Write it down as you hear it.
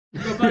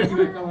You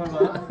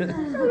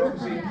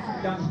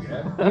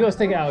got to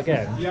stick it out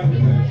again.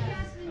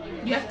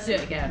 You have to do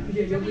it again.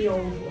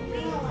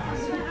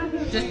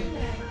 Just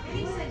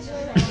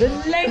The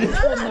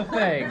length on the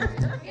thing.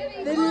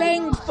 The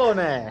length on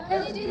it.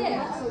 Can you do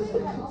this?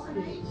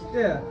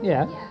 Yeah.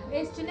 Yeah.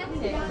 It's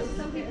genetic.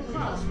 Some people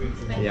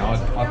can't. Yeah,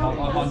 I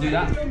can't do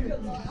that.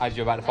 As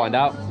you're about to find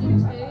out. So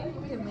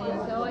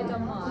I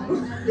done mine.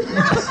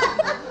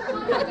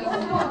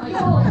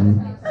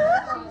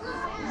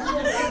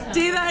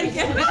 do that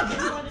again.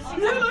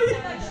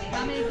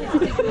 How many kids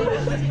did you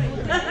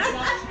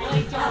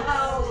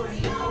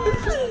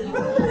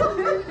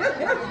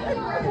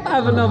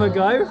Have another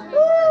go.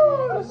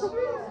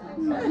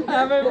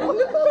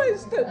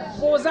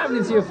 What was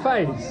happening to your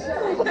face?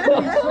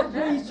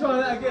 Please try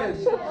that again.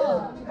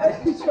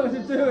 He's trying to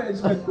do it.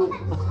 It's like...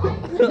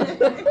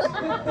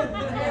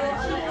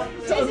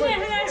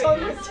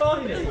 tongue is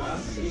tiny.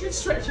 You can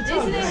stretch your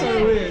tongue. It's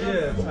so weird,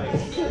 yeah.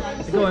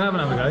 Go on, have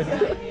another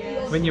go.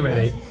 When you're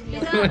ready.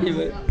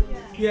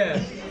 Yeah.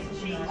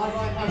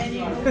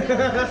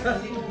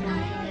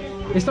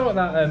 It's not like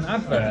that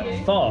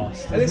advert,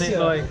 Fast, isn't it?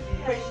 Like,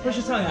 push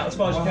your tongue out as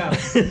far as you can.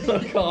 I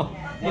can't.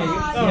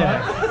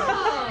 Yeah.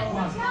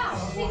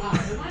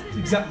 It's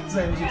exactly the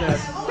same as your dad.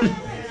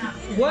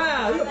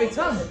 Wow, you got a big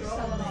tongue.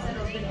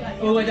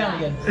 All the way down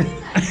again.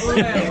 All the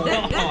way down.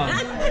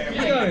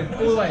 Keep going,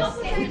 all the way.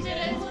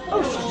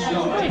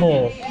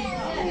 More.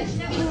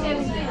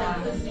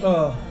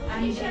 Oh. How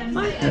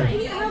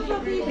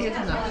lovely you think it's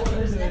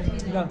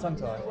enough? You got tongue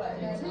tied.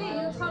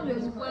 Your tongue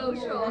is well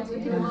short.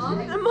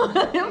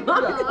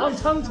 I'm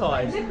tongue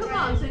tied. Look at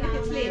mine, so look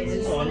at Flea's.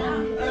 Do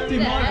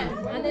There, mine.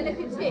 and then look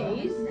at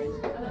T's.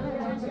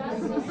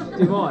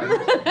 Do mine.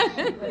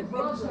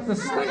 The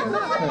state of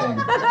that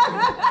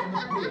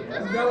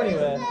Doesn't go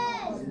anywhere.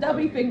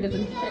 Stubby fingers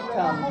and shit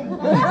tongue.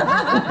 thing.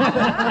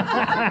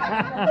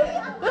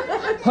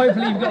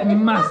 Hopefully you've got a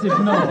massive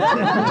knot.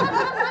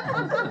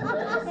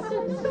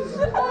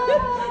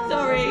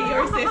 Sorry,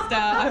 your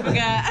sister. I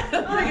forget.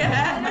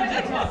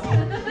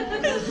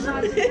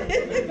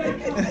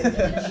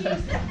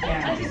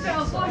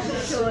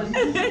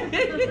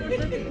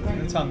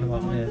 The tongue come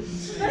up here.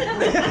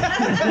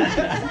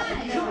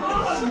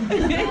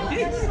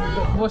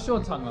 What's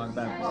your tongue like,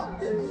 Ben?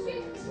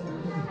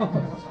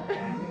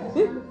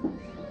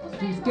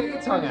 Get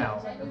your tongue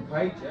out.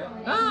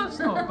 Ah, it's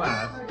not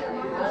bad.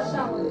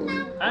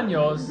 And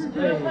yours.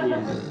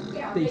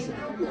 Hey, decent.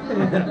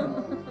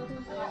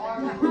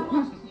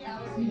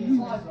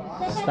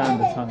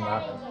 Standard tongue,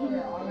 that.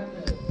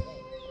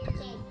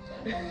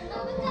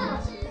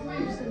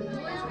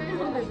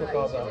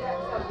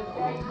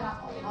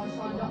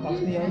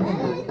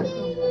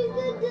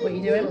 What are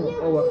you doing?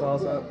 I'll work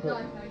bars out.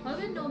 I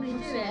wouldn't normally do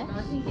it, but I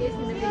think it is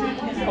going to be.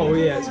 Oh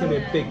yeah, it's going to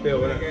be a big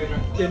bill, isn't it?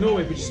 Yeah,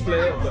 normally we just split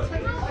it up, but...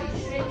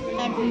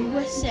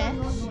 What's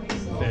this?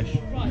 Fish.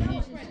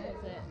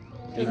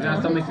 You can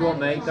have some if you want,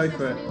 mate. Go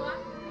for it.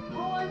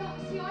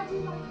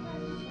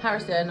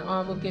 Harrison,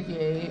 I will give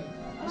you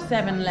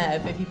 7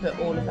 lev if you put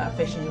all of that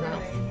fish in your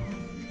mouth.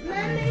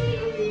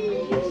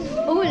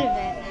 All of it?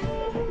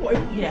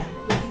 Yeah.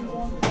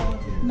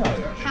 No.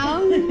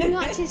 How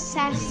much is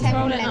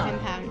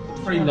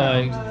 £7-11?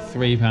 Like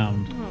 £3.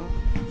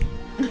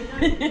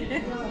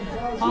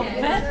 Half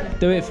of it?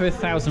 Do it for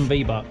 1,000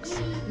 V-bucks.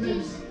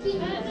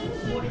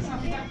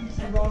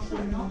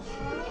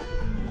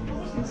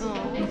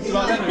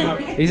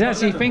 He's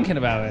actually thinking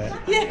about it.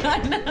 Yeah, I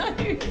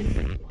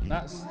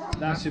know.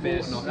 That should be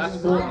not. That's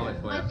Fortnite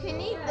for I you. can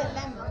eat the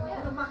lemon,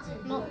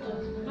 not the...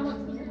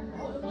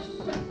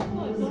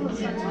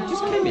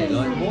 Just came in.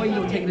 Like, why are you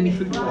not taking any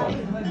food off?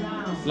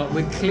 Like,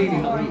 we're clearly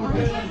not eating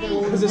this.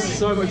 Because there's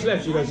so much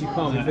left, she goes, you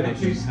can't be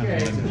finished.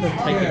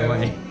 Take it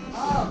away.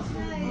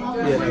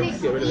 Yeah, no,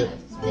 get rid of it.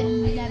 The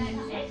lemon.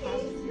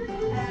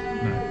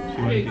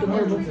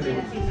 Horrible.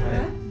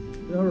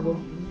 Horrible.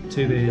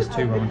 2 beers,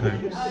 2 rum and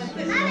cokes. I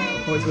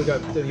want to go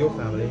to your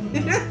family.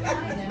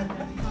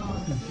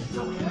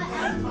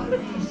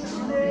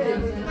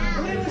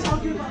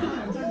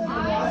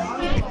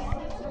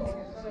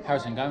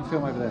 Harrison, go and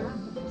film over there.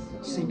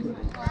 Secret.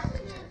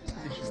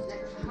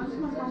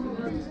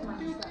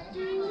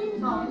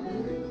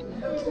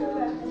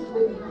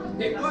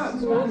 It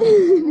works.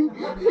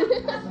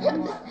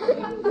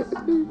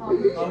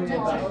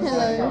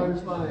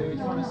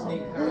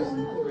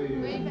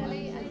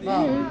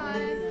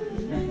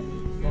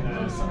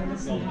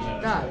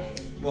 Dad,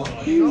 What?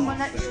 you're my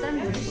next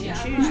standard.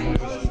 Tuesday.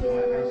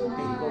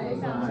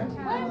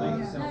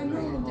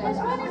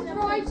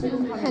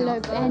 Hello,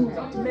 Ben.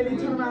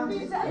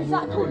 Is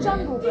that called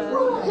Jungle Bird?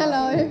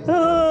 Hello.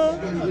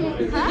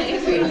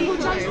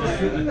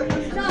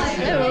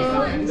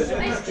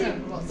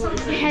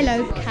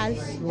 Hello, Kaz.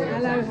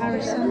 Hello,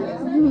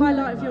 Harrison.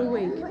 Highlight of your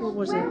week, what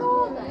was it?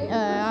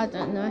 I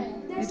don't know.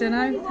 You don't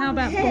know? How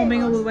about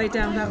bombing all the way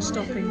down without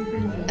stopping?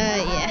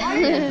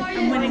 Yeah.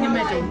 And winning a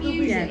medal?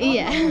 Yeah.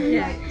 Yeah.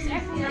 Yeah.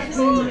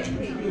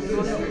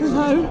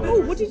 Hello.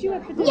 Oh, what did you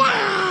have for dinner?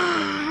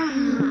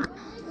 Yeah!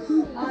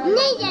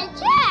 Need a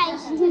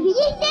choice!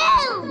 You do!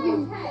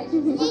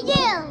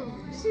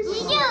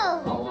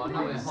 I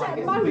know where high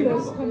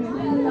Molars coming.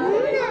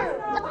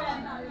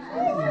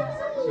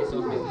 She's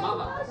off his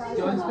mother.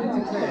 Go and speak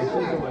to Claire,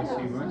 she's always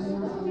humorous.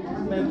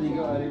 Beverly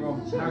got early wrong.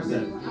 How's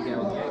that?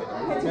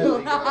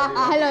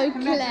 Hello,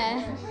 Claire.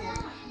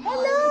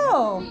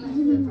 Hello.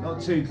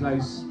 Not too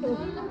close.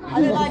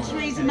 I look like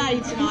Theresa May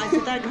tonight,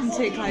 so don't come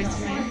too close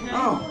to me.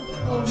 Oh,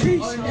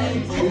 jeez.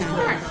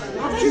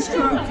 I've just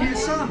got up for your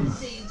son.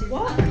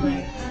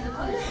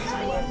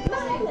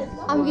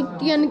 I'm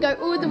gonna go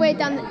all the way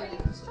down the...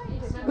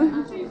 I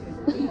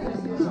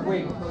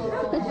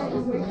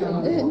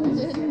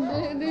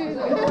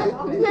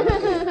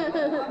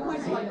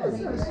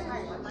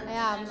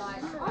am.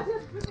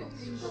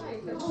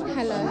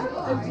 Hello.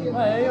 Hey,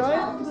 are you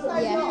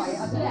alright?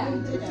 Yes.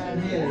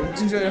 Did you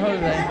enjoy your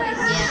holiday?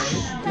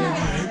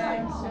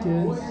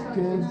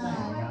 Good.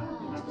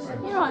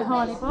 You're right,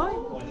 Hardy boy.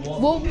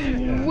 What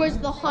was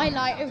the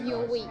highlight of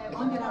your week?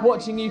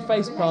 Watching you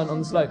faceplant on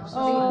the slopes.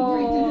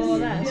 Oh,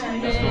 that's me.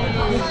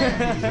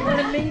 One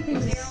of many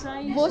things to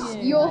say to What's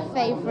you. your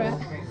favourite?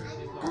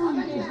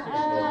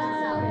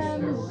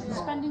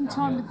 Spending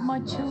time with my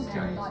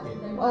children.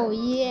 Oh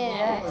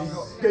yeah.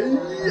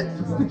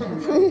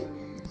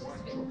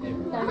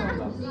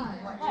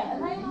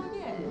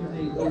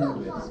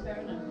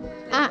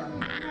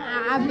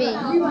 Abby,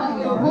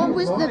 what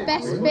was the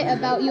best bit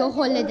about your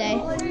holiday?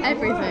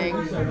 Everything.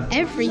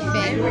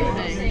 Everything.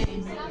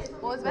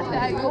 What was the best bit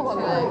out of your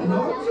holiday? You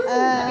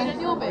done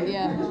your bit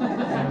yet?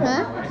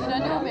 Huh? You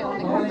done your bit or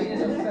the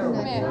comments?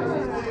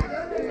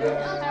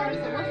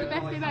 Harrison, what's the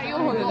best bit about your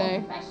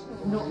holiday?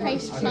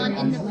 Face plant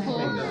in the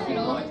floor.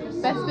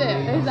 Best bit?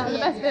 Is that the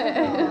best bit?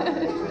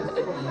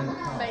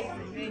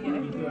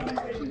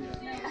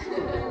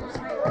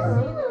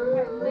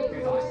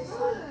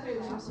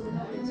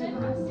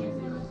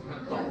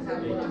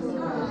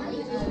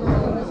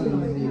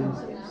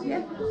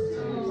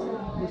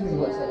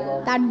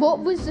 Dad, what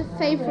was the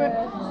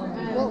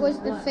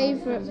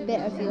favourite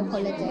bit of your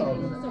holiday?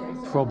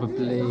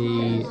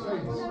 Probably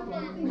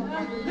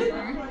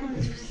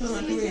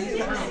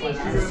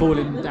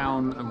falling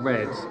down a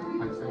red,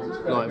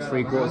 like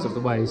 3/4 of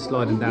the way,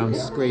 sliding down,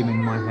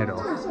 screaming my head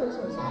off.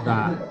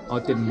 That I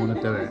didn't want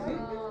to do it.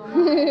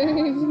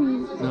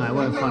 No, it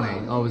wasn't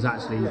funny. I was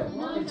actually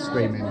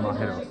screaming my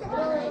head off.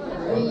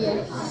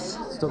 Yes.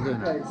 Stop doing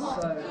that.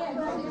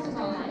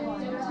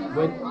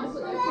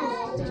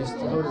 Just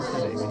hold it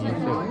steady when you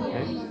film,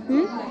 okay?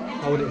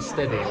 Hold it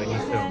steady when you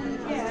film.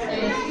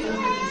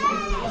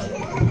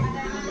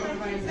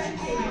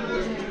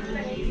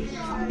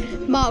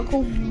 Mark,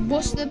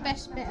 what's the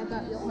best bit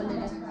about your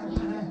holiday?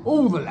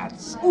 All the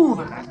lads. On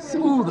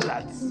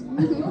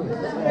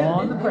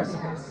the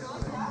precipice.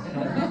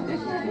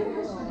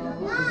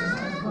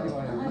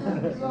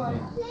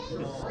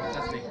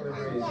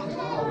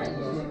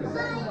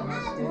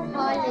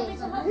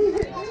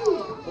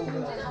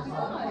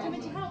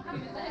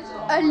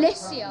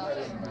 Alicia,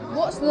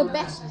 what's the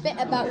best bit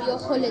about your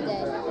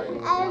holiday?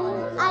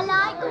 I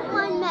like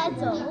my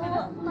medal.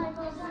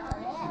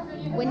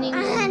 Winning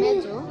the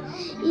medal?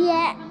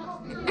 Yeah,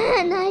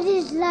 and I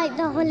just like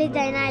the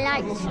holiday and I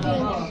like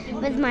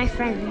skiing with my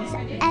friends,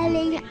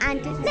 Ellie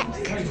and Nick.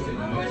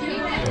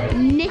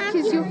 Nick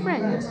is your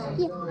friend?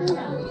 Yeah,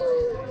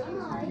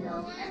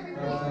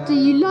 Do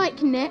you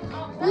like Nick?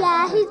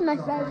 yeah, he's my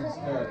favourite.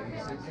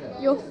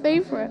 Your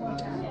favourite?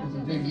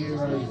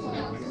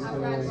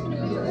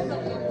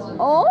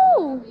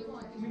 Oh!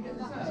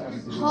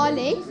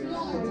 Harley?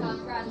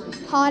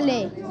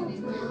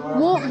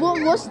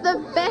 What's the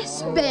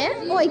best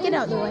bit? Oi, get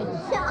out of the way.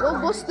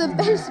 What's the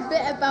best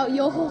bit about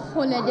your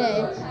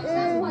holiday?